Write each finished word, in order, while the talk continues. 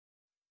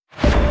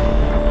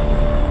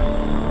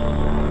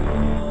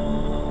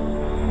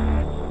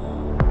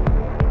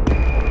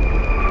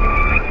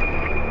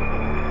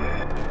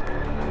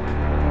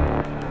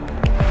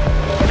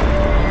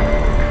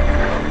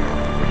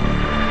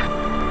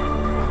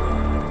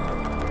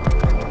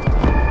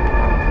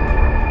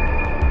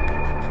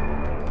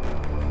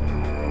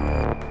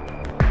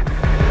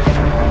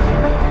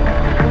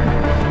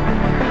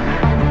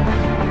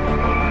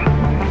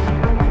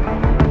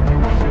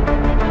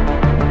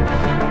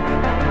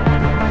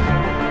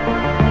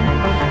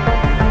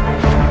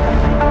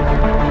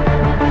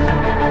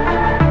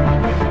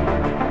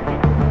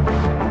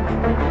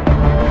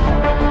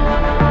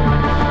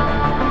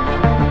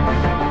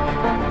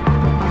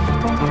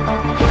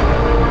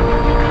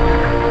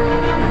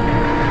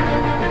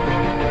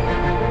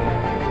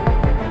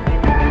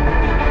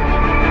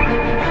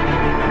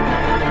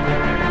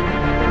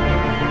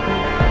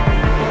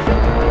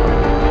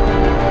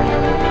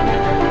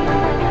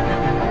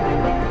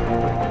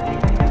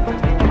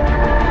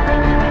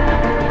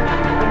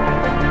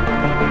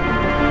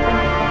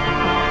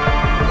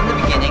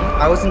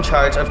I was in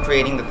charge of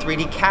creating the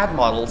 3D CAD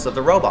models of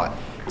the robot,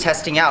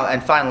 testing out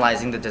and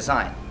finalizing the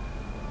design.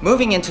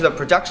 Moving into the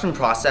production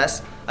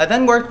process, I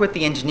then worked with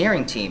the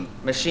engineering team,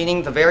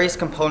 machining the various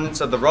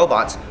components of the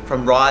robots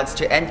from rods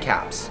to end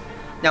caps.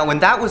 Now when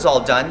that was all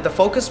done, the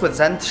focus was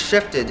then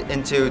shifted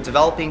into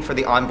developing for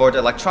the onboard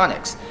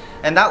electronics.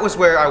 And that was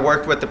where I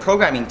worked with the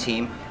programming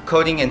team,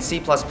 coding in C++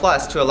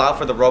 to allow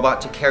for the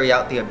robot to carry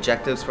out the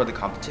objectives for the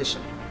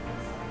competition.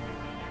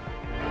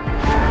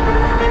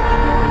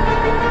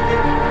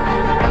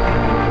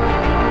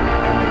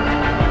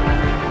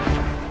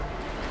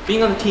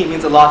 Being on the team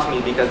means a lot to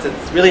me because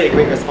it's really a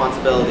great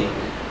responsibility.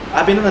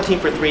 I've been on the team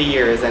for 3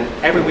 years, and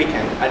every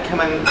weekend I'd come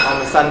in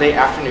on a Sunday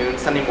afternoon,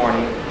 Sunday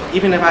morning,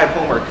 even if I have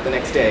homework the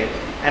next day,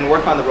 and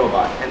work on the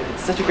robot. And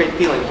it's such a great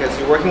feeling because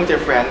you're working with your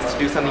friends to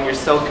do something you're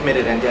so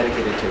committed and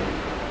dedicated to.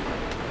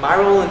 My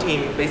role in the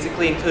team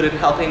basically included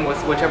helping with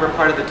whichever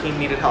part of the team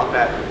needed help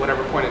at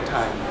whatever point in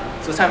time.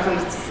 So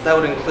sometimes that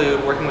would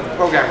include working with the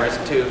programmers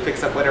to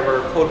fix up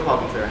whatever code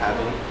problems they're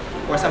having,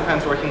 or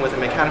sometimes working with a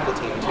mechanical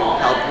team to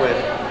help with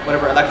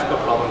whatever electrical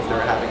problems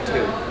they're having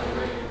too.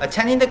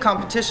 Attending the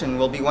competition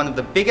will be one of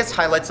the biggest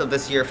highlights of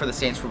this year for the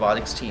Saints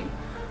Robotics team.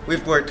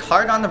 We've worked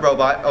hard on the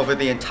robot over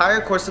the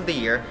entire course of the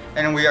year,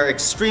 and we are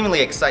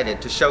extremely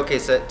excited to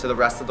showcase it to the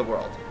rest of the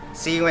world.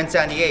 See you in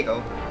San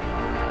Diego!